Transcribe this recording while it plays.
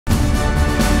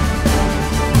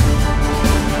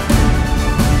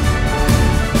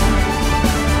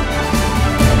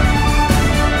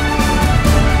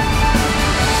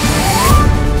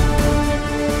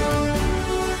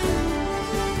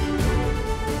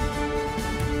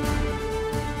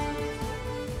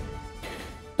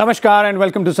Namaskar and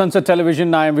welcome to Sansad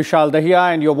Television. I am Vishal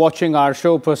Dahiya and you're watching our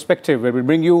show Perspective, where we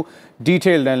bring you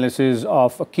detailed analysis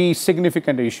of key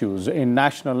significant issues in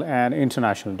national and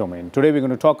international domain. Today we're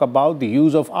going to talk about the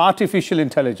use of artificial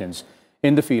intelligence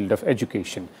in the field of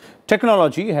education.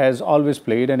 Technology has always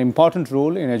played an important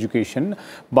role in education,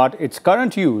 but its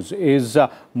current use is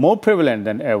more prevalent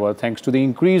than ever thanks to the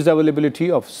increased availability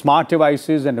of smart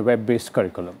devices and a web-based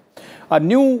curriculum. A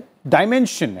new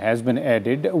dimension has been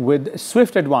added with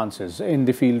swift advances in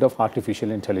the field of artificial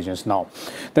intelligence now.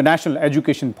 The National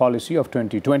Education Policy of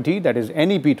 2020, that is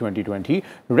NEP 2020,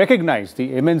 recognized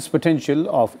the immense potential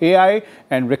of AI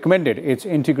and recommended its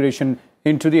integration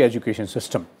into the education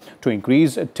system. To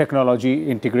increase technology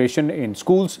integration in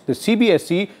schools, the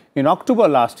CBSE in October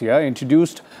last year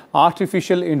introduced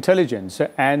artificial intelligence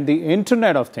and the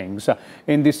Internet of Things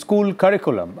in the school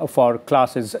curriculum for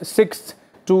classes 6th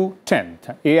to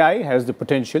 10th. AI has the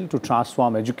potential to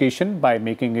transform education by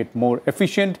making it more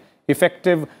efficient,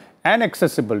 effective, and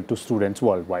accessible to students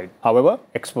worldwide. However,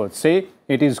 experts say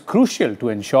it is crucial to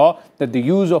ensure that the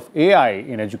use of AI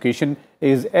in education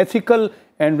is ethical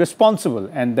and responsible,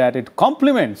 and that it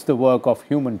complements the work of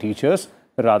human teachers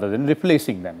rather than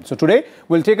replacing them. So today,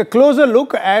 we'll take a closer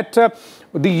look at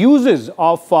the uses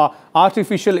of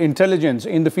artificial intelligence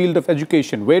in the field of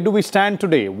education. Where do we stand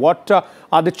today? What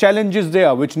are the challenges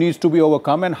there which needs to be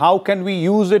overcome, and how can we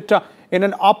use it in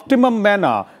an optimum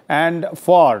manner and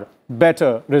for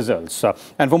better results?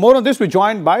 And for more on this, we're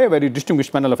joined by a very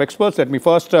distinguished panel of experts. Let me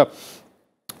first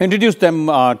introduce them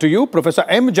to you. Professor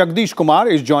M. Jagdish Kumar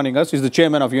is joining us. He's the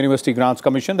chairman of University Grants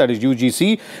Commission, that is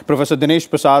UGC. Professor Dinesh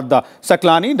Prasad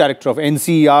Saklani, director of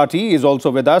NCERT, is also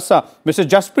with us. Mr.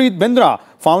 Jaspreet Bindra,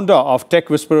 founder of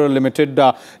Tech Whisperer Limited,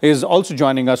 is also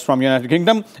joining us from United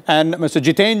Kingdom. And Mr.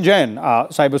 Jiten Jain,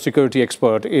 cybersecurity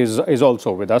expert, is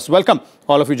also with us. Welcome,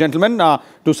 all of you gentlemen, to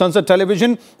Sansad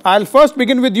Television. I'll first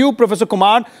begin with you, Professor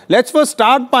Kumar. Let's first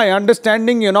start by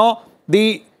understanding,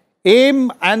 the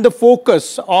aim and the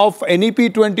focus of NEP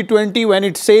 2020 when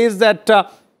it says that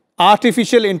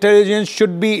artificial intelligence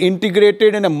should be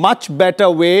integrated in a much better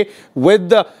way with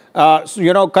the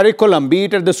curriculum, be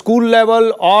it at the school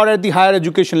level or at the higher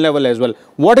education level as well.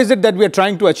 What is it that we are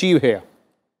trying to achieve here?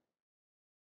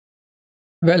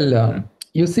 Well,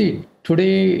 you see,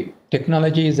 today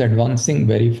technology is advancing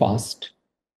very fast.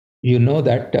 You know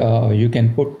that you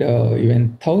can put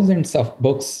even thousands of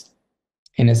books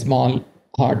in a small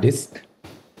hard disk,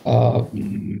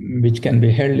 which can be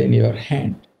held in your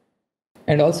hand.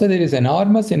 And also there is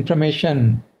enormous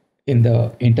information in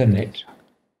the internet.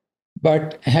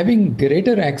 But having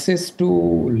greater access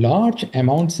to large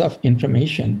amounts of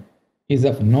information is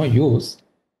of no use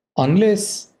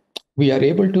unless we are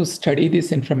able to study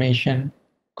this information,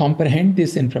 comprehend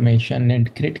this information,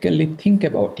 and critically think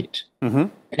about it.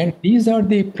 And these are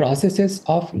the processes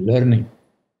of learning.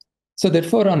 So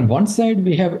therefore, on one side,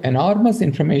 we have enormous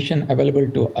information available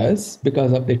to us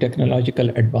because of the technological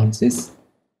advances.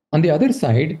 On the other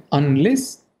side,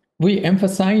 unless we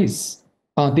emphasize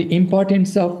the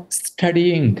importance of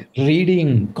studying,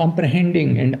 reading,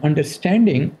 comprehending, and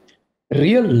understanding,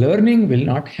 real learning will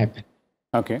not happen.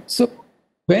 Okay. So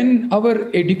when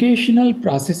our educational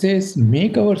processes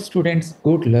make our students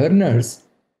good learners,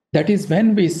 that is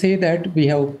when we say that we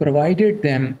have provided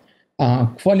them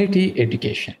quality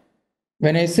education.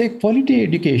 When I say quality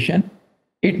education,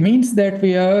 it means that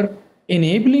we are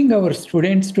enabling our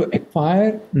students to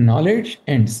acquire knowledge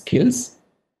and skills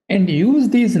and use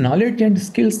these knowledge and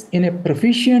skills in a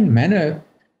proficient manner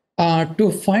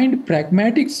to find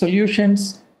pragmatic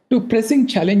solutions to pressing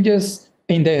challenges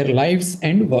in their lives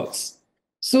and works.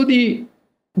 So the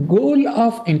goal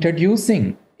of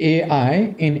introducing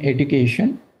AI in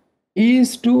education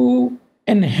is to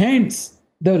enhance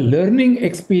the learning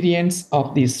experience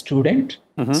of the student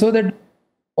so that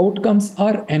outcomes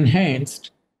are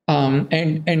enhanced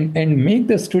and make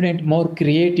the student more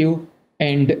creative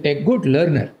and a good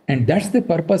learner. And that's the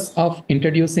purpose of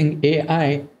introducing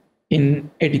AI in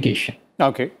education.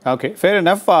 Okay, fair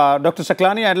enough. Dr.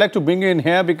 Saklani, I'd like to bring you in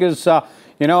here because, the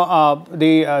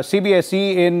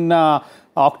CBSE in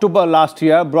October last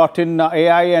year brought in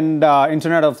AI and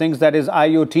Internet of Things, that is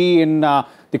IoT, in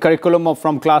the curriculum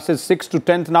from classes 6th to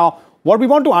 10th. Now, what we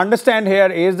want to understand here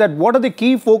is that what are the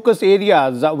key focus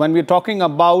areas when we're talking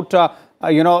about,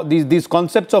 these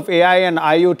concepts of AI and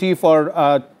IoT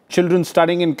for children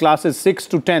studying in classes 6th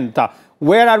to 10th.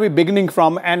 Where are we beginning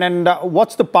from, and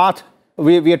what's the path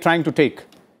we are trying to take?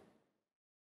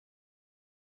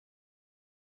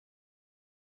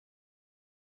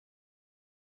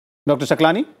 Dr.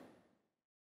 Saklani?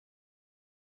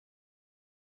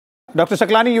 Dr.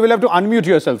 Saklani, you will have to unmute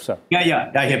yourself, sir.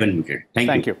 Yeah, I have unmuted.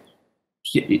 Thank you.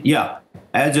 Yeah,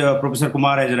 as Professor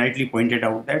Kumar has rightly pointed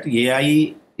out, that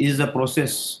AI is a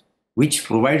process which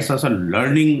provides us a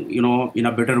learning, in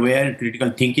a better way,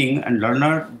 critical thinking, and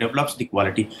learner develops the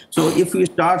quality. So if we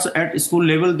start at school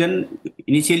level, then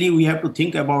initially we have to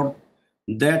think about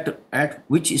that at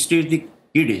which stage the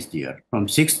kid is there, from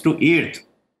 6th to 8th.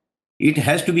 It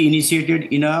has to be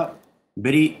initiated in a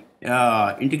very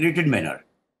integrated manner.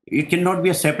 It cannot be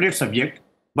a separate subject,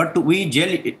 but we gel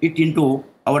it into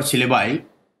our syllabi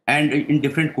and in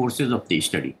different courses of the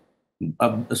study,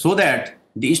 so that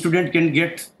the student can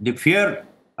get the fair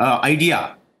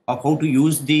idea of how to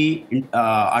use the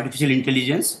artificial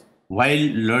intelligence while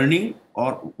learning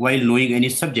or while knowing any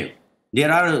subject.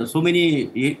 There are so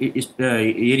many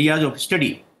areas of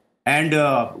study, and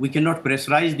we cannot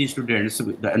pressurize the students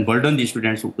and burden the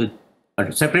students with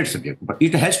a separate subject. But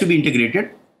it has to be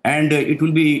integrated, and it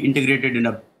will be integrated in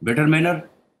a better manner.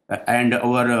 And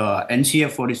our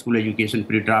NCF for school education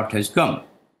pre-draft has come.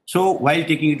 So while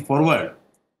taking it forward,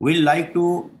 we'll like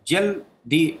to gel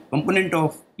the component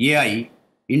of AI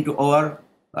into our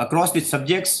across the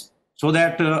subjects, so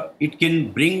that it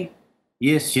can bring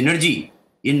a synergy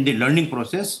in the learning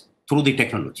process through the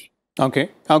technology. Okay.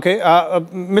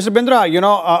 Mr.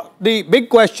 Bindra, the big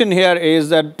question here is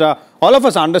that all of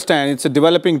us understand it's a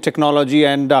developing technology,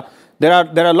 and there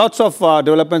are lots of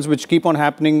developments which keep on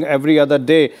happening every other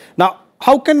day. Now,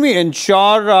 how can we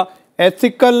ensure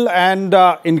ethical and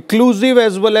inclusive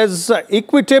as well as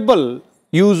equitable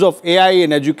use of AI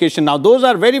in education? Now, those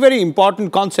are very, very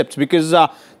important concepts, because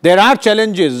there are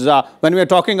challenges when we are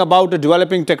talking about a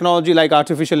developing technology like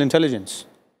artificial intelligence.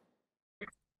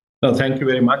 No, thank you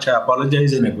very much. I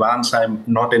apologize in advance. I'm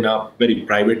not in a very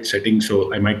private setting,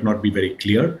 so I might not be very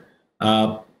clear.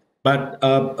 But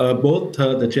both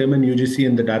the chairman UGC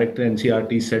and the director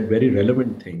NCRT said very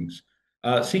relevant things.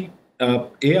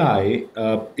 AI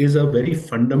is a very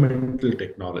fundamental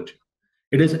technology.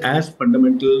 It is as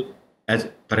fundamental as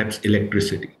perhaps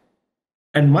electricity.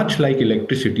 And much like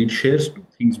electricity, it shares two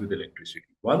things with electricity.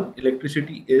 One,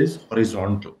 electricity is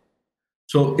horizontal.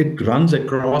 So it runs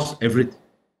across everything.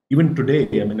 Even today,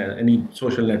 I mean, any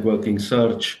social networking,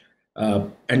 search,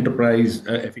 enterprise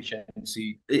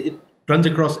efficiency, it runs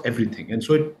across everything. And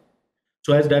so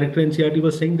as Director NCRT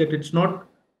was saying, that it's not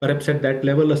perhaps at that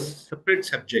level a separate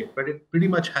subject, but it pretty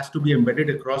much has to be embedded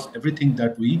across everything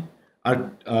that we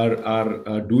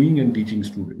are doing and teaching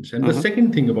students. And the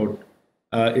second thing about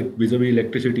it vis-a-vis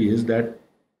electricity is that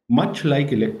much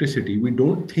like electricity, we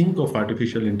don't think of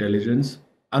artificial intelligence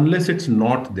unless it's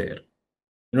not there,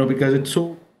 because it's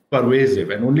so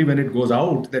pervasive, and only when it goes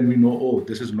out, then we know, oh,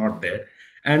 this is not there.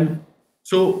 And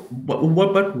so, but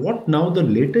what now the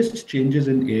latest changes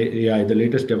in AI, the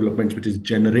latest developments, which is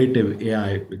generative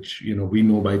AI, which we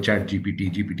know by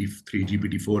ChatGPT, GPT-3,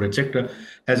 GPT-4, etc.,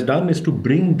 has done is to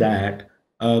bring that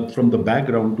from the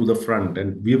background to the front,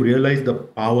 and we've realized the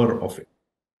power of it.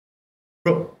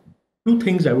 So, two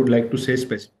things I would like to say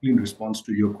specifically in response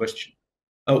to your question.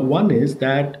 One is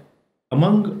that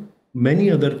among many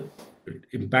other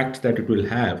impacts that it will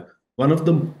have, one of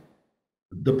them,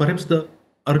 perhaps the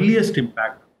earliest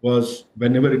impact was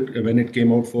when it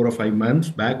came out 4 or 5 months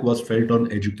back, was felt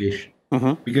on education.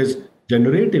 Because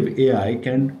generative AI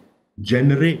can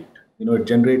generate, it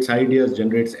generates ideas,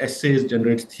 generates essays,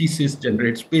 generates thesis,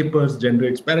 generates papers,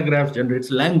 generates paragraphs,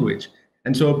 generates language.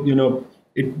 And so,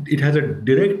 it has a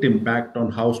direct impact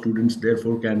on how students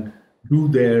therefore can do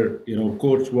their,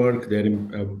 coursework, their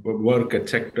work,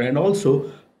 etc., and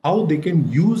also how they can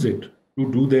use it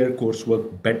to do their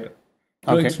coursework better.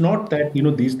 So it's not that,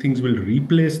 these things will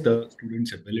replace the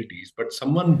student's abilities, but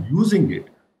someone using it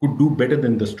could do better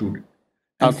than the student.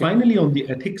 And finally, on the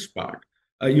ethics part,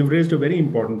 you've raised a very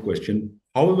important question.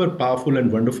 However powerful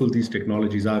and wonderful these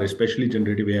technologies are, especially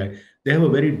generative AI, they have a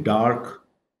very dark,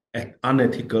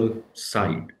 unethical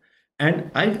side.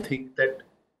 And I think that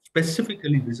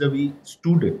specifically vis-a-vis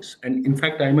students, and in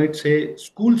fact, I might say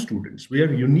school students, we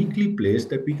are uniquely placed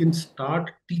that we can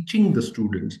start teaching the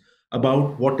students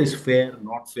about what is fair,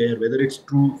 not fair, whether it's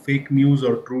true fake news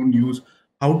or true news,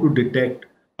 how to detect,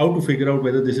 how to figure out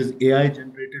whether this is AI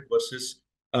generated versus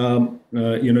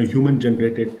human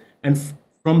generated. And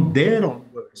from there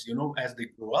onwards, as they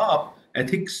grow up,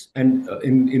 ethics and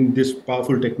in this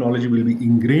powerful technology will be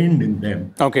ingrained in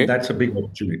them. That's a big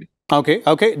opportunity. Okay.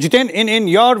 Jiten, in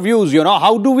your views,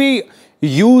 how do we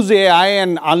use AI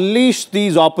and unleash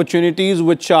these opportunities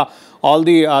which all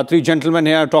the three gentlemen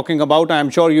here are talking about? I'm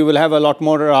sure you will have a lot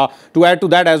more to add to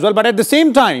that as well. But at the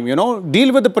same time,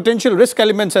 deal with the potential risk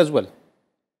elements as well.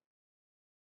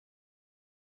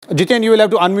 Jiten, you will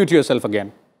have to unmute yourself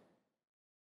again.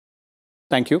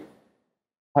 Thank you.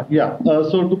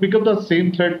 So to pick up the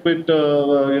same thread with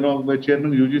with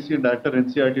Chairman UGC and Director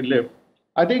NCRT left,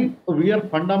 I think we are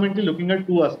fundamentally looking at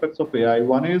two aspects of AI.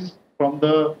 One is from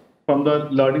the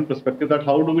learning perspective, that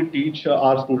how do we teach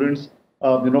our students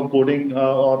coding,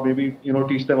 or maybe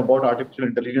teach them about artificial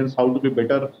intelligence, how to be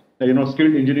better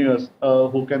skilled engineers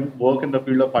who can work in the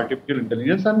field of artificial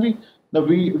intelligence. And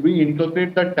we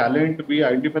inculcate that talent, we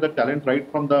identify the talent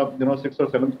right from the 6th or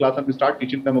 7th class, and we start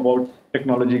teaching them about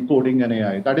technology, coding, and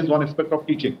AI. That is one aspect of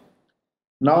teaching.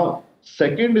 Now,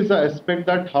 second is the aspect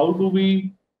that how do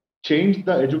we change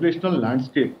the educational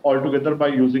landscape altogether by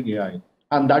using AI,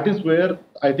 and that is where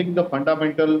I think the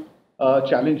fundamental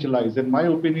challenge lies. In my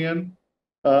opinion,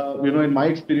 in my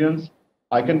experience,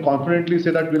 I can confidently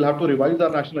say that we'll have to revise our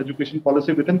national education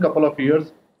policy within a couple of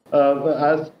years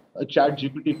as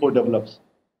ChatGPT-4 develops,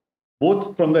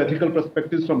 both from the ethical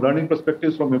perspectives, from learning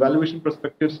perspectives, from evaluation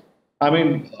perspectives. I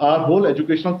mean, our whole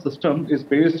educational system is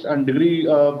based, and degree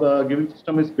giving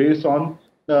system is based on,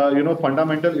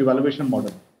 fundamental evaluation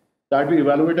model. That we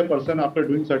evaluate a person after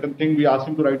doing certain thing. We ask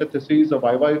him to write a thesis, a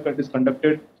viva is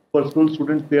conducted. For school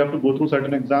students, they have to go through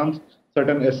certain exams,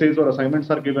 certain essays or assignments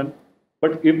are given.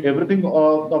 But if everything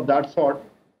of that sort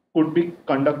could be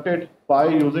conducted by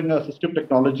using assistive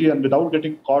technology and without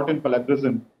getting caught in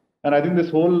plagiarism, and I think this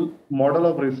whole model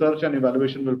of research and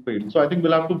evaluation will fail. So I think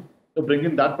we'll have to bring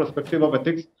in that perspective of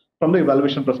ethics from the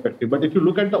evaluation perspective. But if you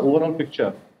look at the overall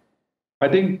picture, I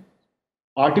think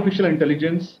artificial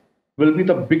intelligence will be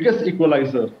the biggest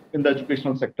equalizer in the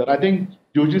educational sector. I think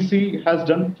UGC has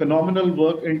done phenomenal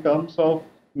work in terms of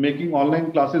making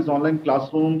online classes, online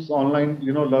classrooms, online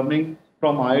learning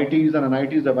from IITs and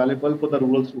NITs available for the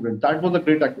rural students. That was a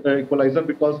great equalizer,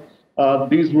 because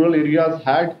these rural areas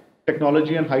had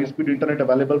technology and high-speed internet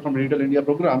available from Digital India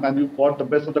program, and you got the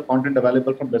best of the content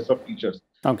available from best of teachers.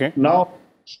 Okay. Now,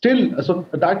 still, so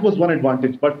that was one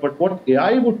advantage. But what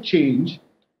AI would change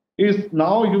is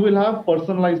now you will have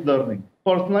personalized learning,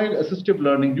 personalized assistive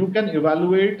learning. You can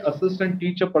evaluate, assist, and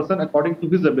teach a person according to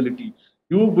his ability.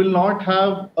 You will not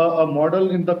have a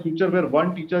model in the future where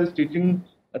one teacher is teaching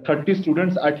 30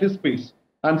 students at his pace,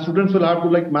 and students will have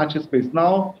to match his pace.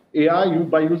 Now,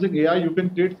 by using AI, you can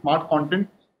create smart content.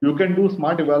 You can do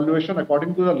smart evaluation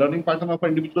according to the learning pattern of an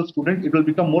individual student. It will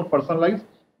become more personalized,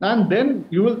 and then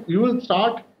you will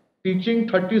start teaching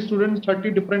 30 students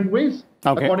 30 different ways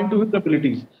according to his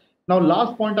abilities. Now,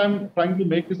 last point I'm trying to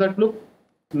make is that, look,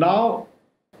 now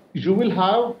you will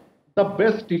have the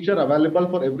best teacher available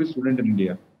for every student in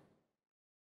India.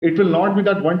 It will not be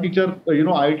that one teacher,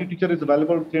 IIT teacher is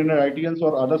available, 300 IITians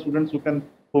or other students who can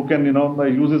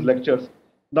use his lectures.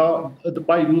 Now,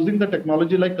 by using the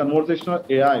technology like conversational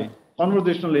AI,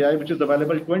 which is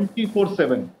available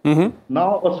 24/7.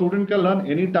 Now, a student can learn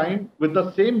anytime with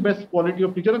the same best quality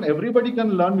of teacher, and everybody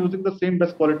can learn using the same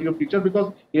best quality of teacher,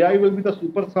 because AI will be the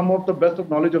super sum of the best of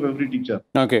knowledge of every teacher.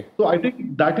 Okay. So I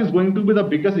think that is going to be the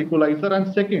biggest equalizer. And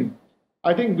second,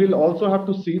 I think we'll also have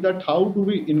to see that how do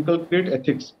we inculcate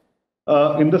ethics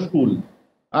in the school.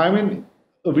 I mean,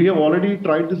 we have already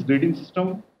tried this grading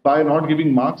system by not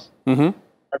giving marks.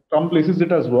 At some places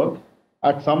it has worked.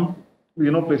 At some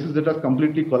places it has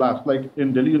completely collapsed. Like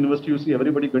in Delhi University, you see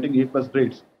everybody getting A+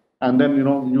 grades, and then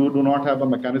you do not have a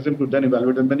mechanism to then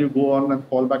evaluate, and then you go on and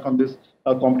fall back on this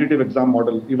competitive exam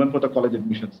model, even for the college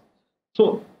admissions.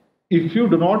 So if you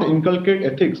do not inculcate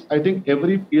ethics, I think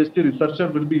every PhD researcher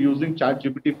will be using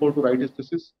ChatGPT-4 to write his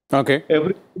thesis. Okay.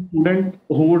 Every student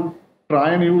who would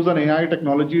try and use an AI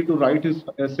technology to write his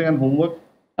essay and homework,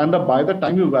 and by the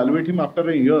time you evaluate him after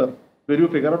a year, where you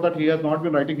figure out that he has not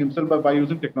been writing himself by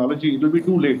using technology, it will be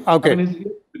too late. Okay.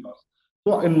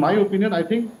 So in my opinion, I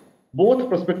think both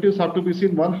perspectives have to be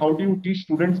seen. One, how do you teach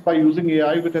students by using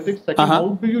AI with ethics? Second,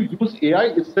 how do you use AI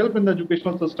itself in the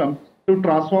educational system to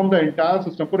transform the entire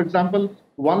system? For example,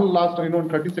 one last,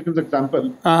 30 seconds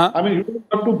example. I mean, you don't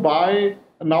have to buy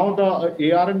now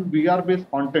the AR and VR based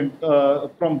content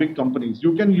from big companies.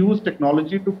 You can use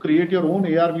technology to create your own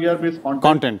AR, VR based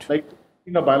content. Like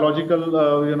in a biological,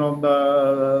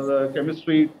 the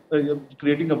chemistry,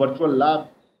 creating a virtual lab.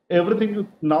 Everything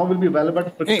now will be available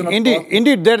at friction of cost.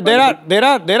 Indeed,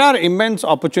 there are immense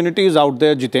opportunities out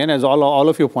there, Jiten, as all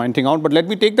of you pointing out. But let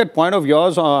me take that point of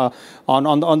yours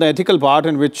on the ethical part,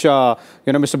 in which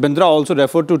Mr. Bindra also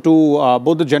referred to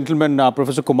both the gentlemen,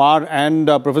 Professor Kumar and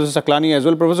Professor Saklani as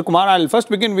well. Professor Kumar, I'll first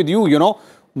begin with you.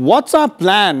 What's our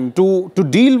plan to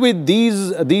deal with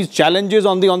these challenges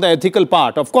on the ethical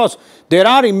part? Of course, there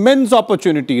are immense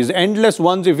opportunities, endless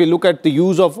ones, if we look at the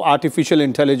use of artificial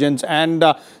intelligence, and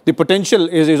the potential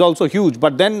is also huge.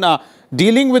 But then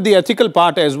dealing with the ethical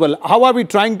part as well. How are we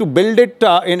trying to build it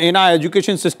in our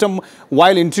education system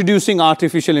while introducing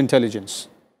artificial intelligence?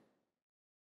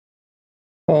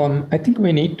 I think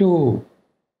we need to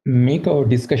make our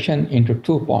discussion into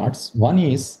two parts. One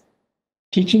is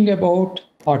teaching about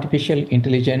artificial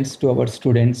intelligence to our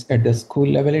students at the school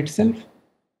level itself,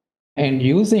 and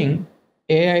using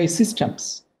AI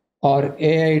systems or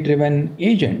AI-driven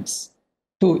agents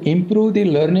to improve the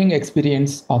learning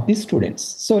experience of the students.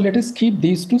 So let us keep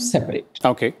these two separate.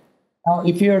 Okay. Now,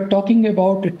 if you are talking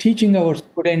about teaching our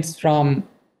students from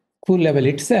school level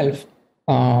itself,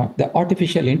 the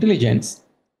artificial intelligence,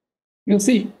 you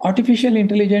see, artificial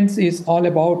intelligence is all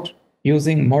about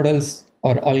using models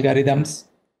or algorithms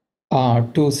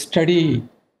to study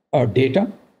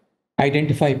data,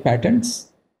 identify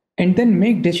patterns, and then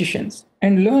make decisions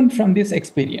and learn from this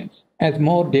experience as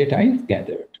more data is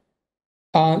gathered.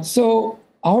 So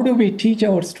how do we teach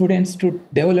our students to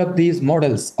develop these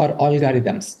models or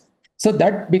algorithms? So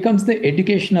that becomes the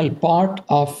educational part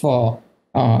of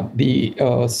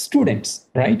the students,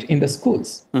 right, in the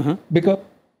schools. Because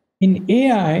in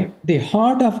AI, the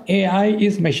heart of AI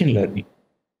is machine learning.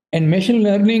 And machine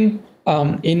learning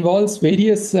involves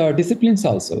various disciplines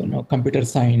also, computer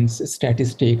science,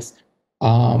 statistics,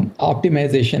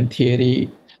 optimization theory,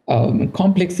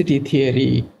 complexity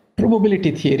theory,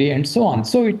 probability theory, and so on.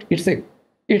 So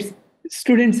it's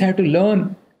students have to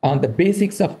learn the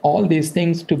basics of all these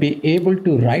things to be able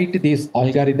to write these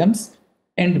algorithms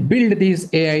and build these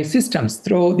AI systems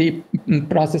through the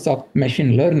process of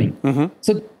machine learning.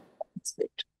 So,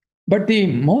 but the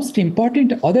most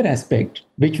important other aspect,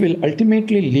 which will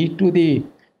ultimately lead to the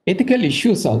ethical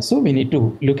issues also, we need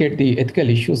to look at the ethical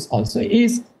issues also,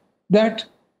 is that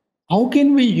how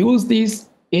can we use these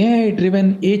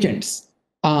AI-driven agents,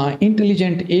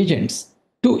 intelligent agents,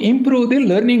 to improve the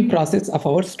learning process of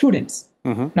our students?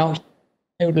 Now,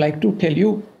 I would like to tell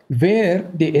you where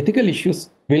the ethical issues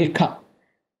will come.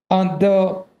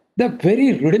 The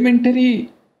very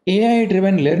rudimentary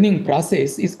AI-driven learning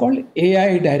process is called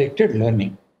AI-directed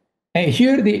learning. And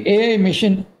here the AI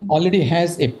machine already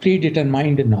has a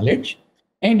predetermined knowledge,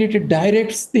 and it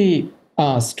directs the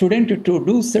student to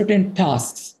do certain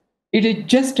tasks. It is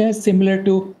just as similar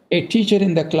to a teacher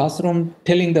in the classroom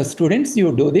telling the students,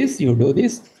 you do this, you do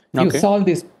this, you solve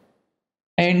this.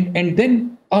 And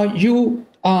then you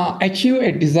achieve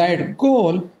a desired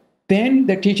goal, then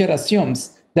the teacher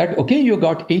assumes that, okay, you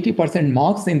got 80%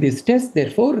 marks in this test,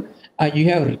 therefore you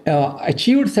have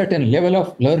achieved certain level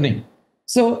of learning.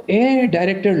 So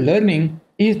AI-directed learning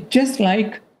is just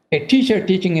like a teacher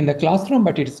teaching in the classroom,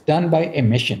 but it's done by a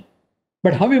machine.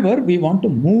 But however, we want to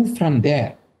move from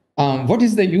there. What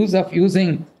is the use of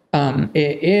using a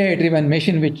AI-driven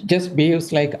machine which just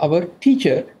behaves like our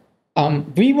teacher?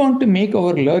 We want to make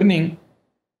our learning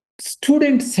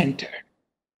student-centered.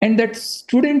 And that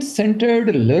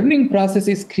student-centered learning process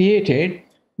is created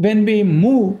when we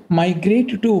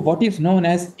migrate to what is known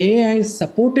as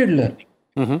AI-supported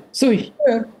learning. So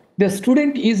here, the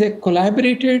student is a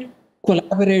collaborator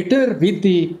with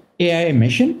the AI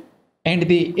machine, and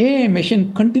the AI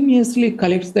machine continuously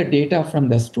collects the data from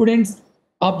the students,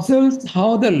 observes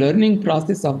how the learning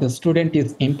process of the student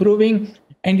is improving,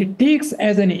 and it takes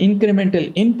as an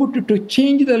incremental input to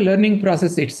change the learning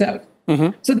process itself.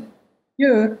 So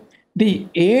here, the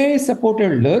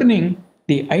AI-supported learning,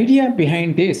 the idea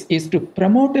behind this is to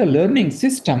promote a learning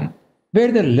system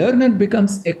where the learner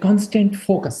becomes a constant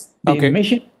focus. The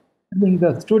machine,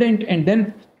 the student, and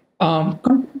then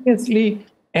continuously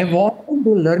evolve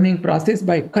the learning process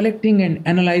by collecting and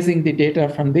analyzing the data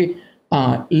from the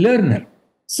learner.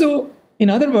 So, in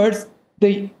other words,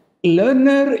 the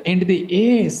learner and the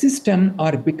AI system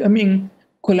are becoming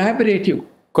collaborative.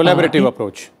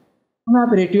 Approach.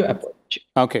 Collaborative approach.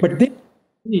 But then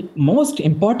the most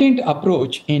important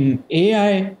approach in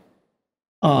AI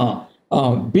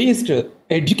based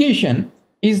education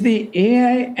is the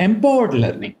AI empowered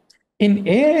learning. In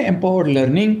AI empowered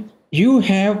learning, you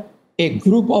have a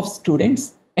group of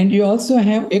students and you also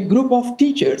have a group of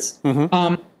teachers.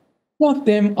 Some of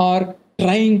them are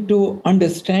trying to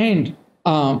understand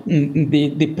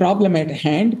the problem at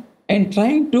hand and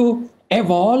trying to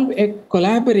evolve a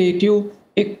collaborative,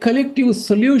 a collective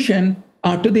solution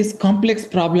to this complex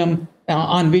problem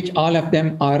on which all of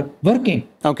them are working.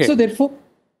 So therefore,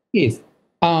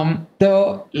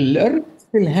 the learners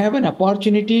will have an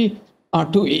opportunity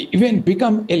to even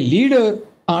become a leader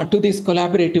to this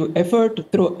collaborative effort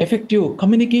through effective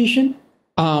communication.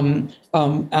 And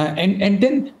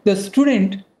then the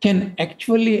student can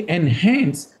actually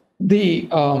enhance the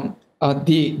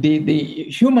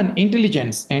human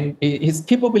intelligence and his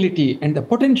capability and the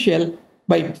potential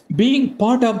by being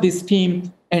part of this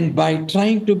team and by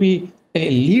trying to be a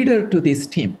leader to this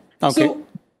team. Okay. So,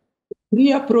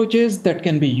 three approaches that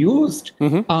can be used,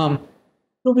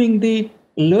 improving the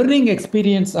learning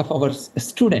experience of our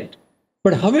student.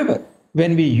 But however,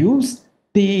 when we use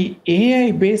the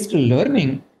AI-based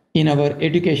learning in our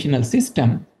educational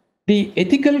system, the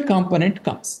ethical component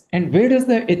comes. And where does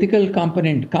the ethical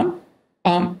component come?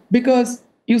 Because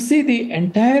you see, the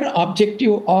entire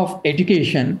objective of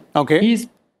education is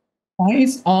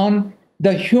based on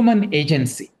the human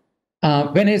agency.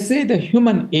 When I say the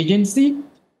human agency,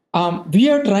 we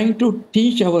are trying to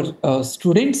teach our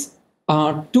students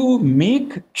to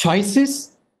make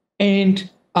choices and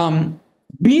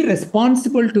be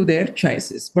responsible to their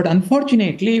choices. But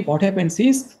unfortunately, what happens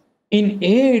is in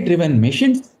AI-driven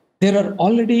machines, there are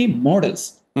already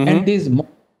models, and these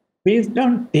models based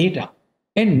on data,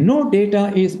 and no data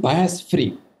is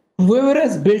bias-free. Whoever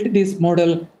has built this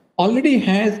model already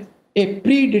has a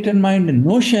predetermined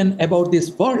notion about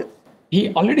this world.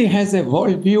 He already has a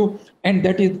worldview, and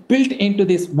that is built into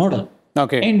this model.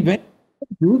 Okay. And when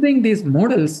using these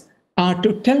models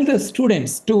to tell the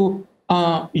students to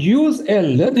use a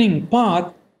learning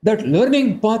path, that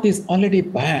learning path is already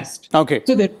biased. Okay.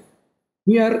 So that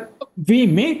we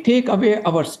may take away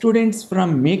our students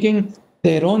from making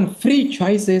their own free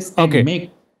choices and make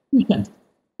decisions.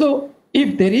 So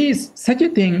if there is such a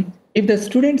thing, if the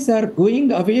students are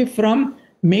going away from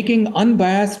making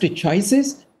unbiased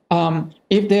choices,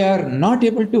 if they are not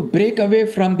able to break away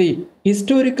from the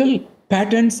historical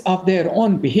patterns of their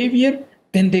own behavior,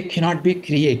 then they cannot be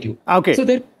creative. Okay. So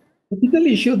the ethical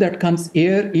issue that comes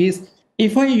here is,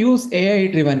 if I use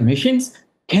AI-driven machines,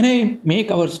 can I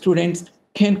make our students,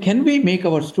 can we make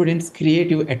our students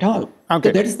creative at all?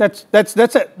 Okay, So that's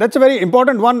a very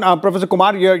important one, Professor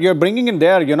Kumar. You're bringing in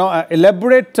there,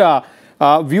 elaborate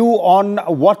view on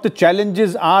what the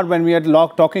challenges are when we are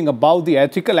talking about the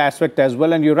ethical aspect as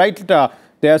well. And you're right,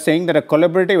 they are saying that a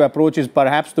collaborative approach is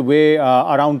perhaps the way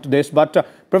around this. But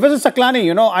Professor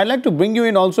Saklani, I'd like to bring you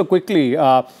in also quickly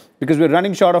because we're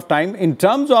running short of time. In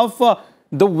terms of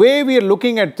the way we are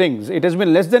looking at things, it has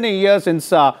been less than a year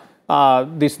since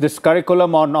this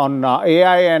curriculum on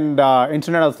AI and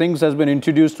Internet of Things has been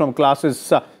introduced from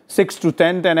classes 6 to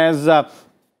 10th. And as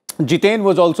Jiten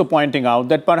was also pointing out,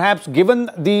 that perhaps given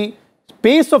the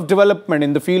pace of development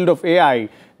in the field of AI,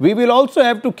 we will also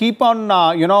have to keep on,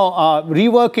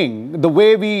 reworking the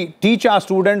way we teach our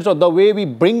students or the way we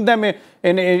bring them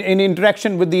in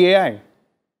interaction with the AI.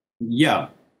 Yeah,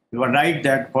 you are right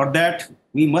that for that,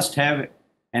 we must have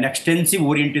an extensive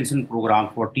orientation program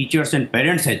for teachers and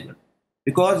parents as well.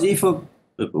 Because if a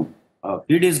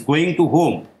kid is going to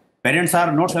home, parents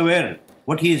are not aware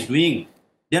what he is doing,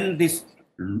 then this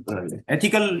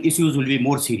ethical issues will be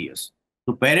more serious.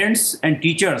 So parents and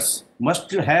teachers must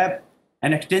have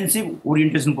an extensive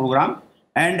orientation program,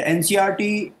 and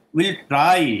NCERT will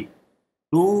try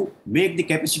to make the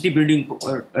capacity building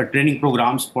training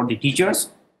programs for the teachers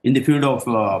in the field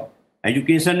of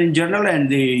education in general and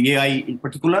the AI in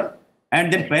particular.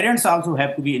 And then parents also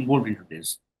have to be involved into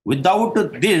this. Without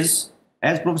this,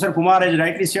 as Professor Kumar has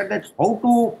rightly said, that how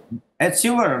to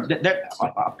ensure that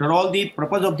after all, the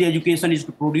purpose of the education is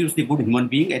to produce the good human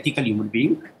being, ethical human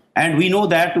being. And we know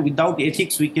that without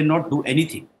ethics, we cannot do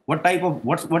anything.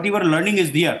 Whatever learning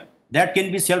is there, that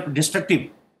can be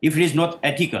self-destructive if it is not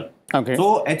ethical. Okay.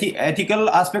 So ethical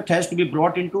aspect has to be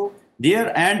brought into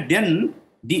there, and then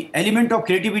the element of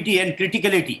creativity and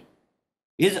criticality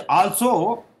is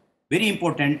also very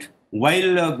important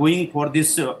while going for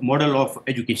this model of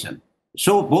education.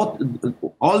 So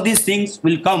all these things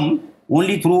will come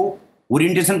only through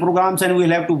orientation programs, and we'll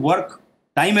have to work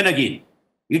time and again.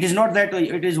 It is not that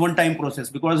it is one-time process,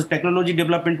 because technology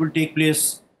development will take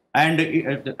place, and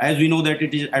as we know that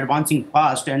it is advancing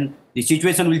fast, and the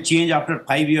situation will change after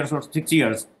 5 years or 6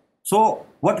 years. So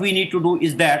what we need to do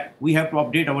is that we have to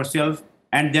update ourselves,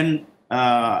 and then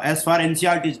as far as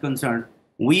NCERT is concerned,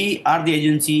 we are the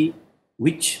agency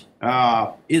which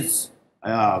is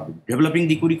developing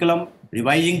the curriculum,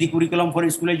 revising the curriculum for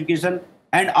school education,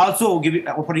 and also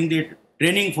offering the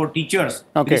training for teachers,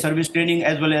 the service training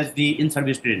as well as the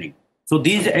in-service training. So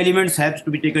these elements have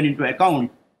to be taken into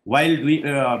account while we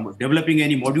developing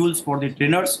any modules for the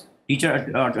trainers,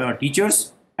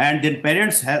 teachers, and then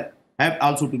parents have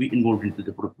also to be involved into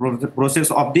the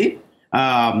process of the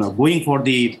going for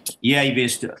the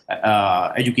AI-based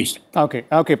education.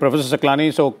 Okay, Professor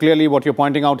Saklani. So clearly, what you're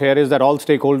pointing out here is that all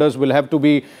stakeholders will have to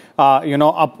be,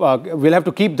 will have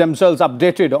to keep themselves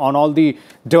updated on all the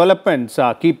developments,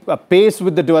 keep pace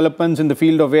with the developments in the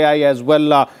field of AI as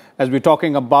well. As we're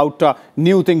talking about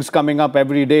new things coming up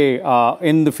every day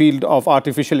in the field of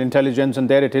artificial intelligence, and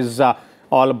there it is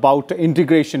all about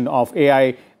integration of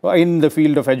AI in the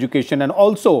field of education and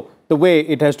also the way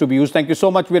it has to be used. Thank you so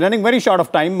much. We're running very short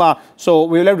of time, so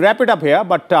we will have to wrap it up here,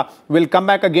 but we'll come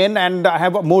back again and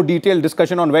have a more detailed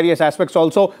discussion on various aspects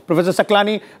also. Professor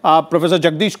Saklani, Professor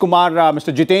Jagdish Kumar,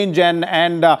 Mr. Jiten Jain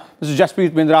and Mr.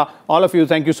 Jaspreet Bindra, all of you,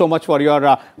 thank you so much for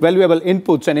your valuable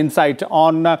inputs and insight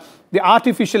on the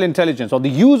artificial intelligence or the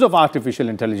use of artificial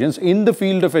intelligence in the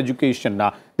field of education.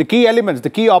 The key elements, the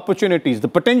key opportunities, the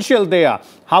potential there,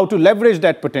 how to leverage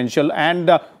that potential and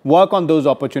work on those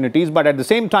opportunities, but at the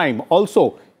same time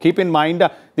also keep in mind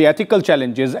the ethical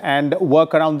challenges and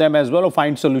work around them as well or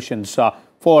find solutions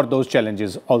for those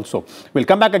challenges also. We'll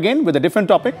come back again with a different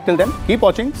topic. Till then, keep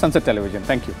watching Sansad Television.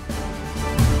 Thank you.